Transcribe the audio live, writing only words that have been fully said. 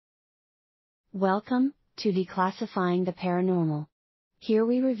Welcome to Declassifying the Paranormal. Here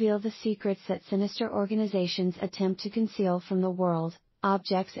we reveal the secrets that sinister organizations attempt to conceal from the world,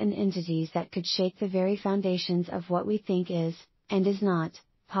 objects and entities that could shake the very foundations of what we think is, and is not,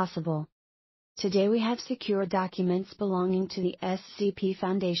 possible. Today we have secure documents belonging to the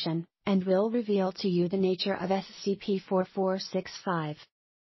SCP-Foundation, and will reveal to you the nature of SCP-4465.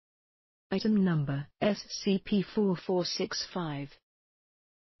 Item Number SCP-4465.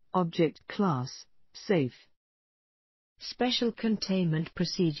 Object Class Safe. Special Containment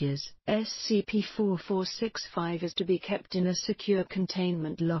Procedures. SCP-4465 is to be kept in a secure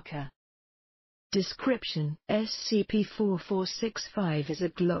containment locker. Description: SCP-4465 is a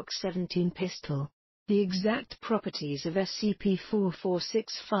Glock 17 pistol. The exact properties of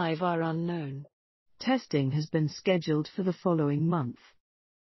SCP-4465 are unknown. Testing has been scheduled for the following month.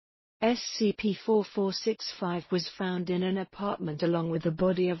 SCP-4465 was found in an apartment along with the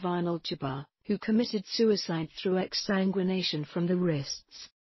body of Arnold Jabbar, who committed suicide through exsanguination from the wrists.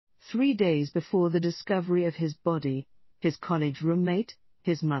 3 days before the discovery of his body, his college roommate,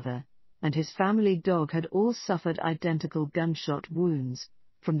 his mother, and his family dog had all suffered identical gunshot wounds,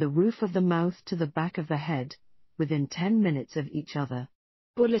 from the roof of the mouth to the back of the head, within 10 minutes of each other.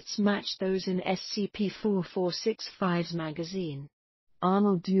 Bullets matched those in SCP-4465's magazine.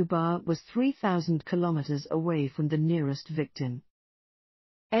 Arnold Jabbar was 3,000 kilometers away from the nearest victim.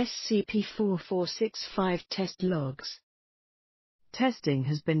 SCP-4465 test logs. Testing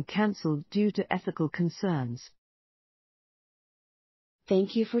has been cancelled due to ethical concerns.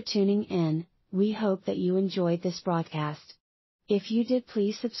 Thank you for tuning in. We hope that you enjoyed this broadcast. If you did,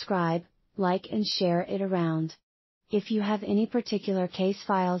 please subscribe, like and share it around. If you have any particular case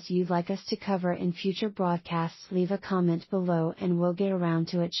files you'd like us to cover in future broadcasts, leave a comment below and we'll get around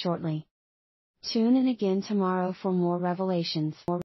to it shortly. Tune in again tomorrow for more revelations.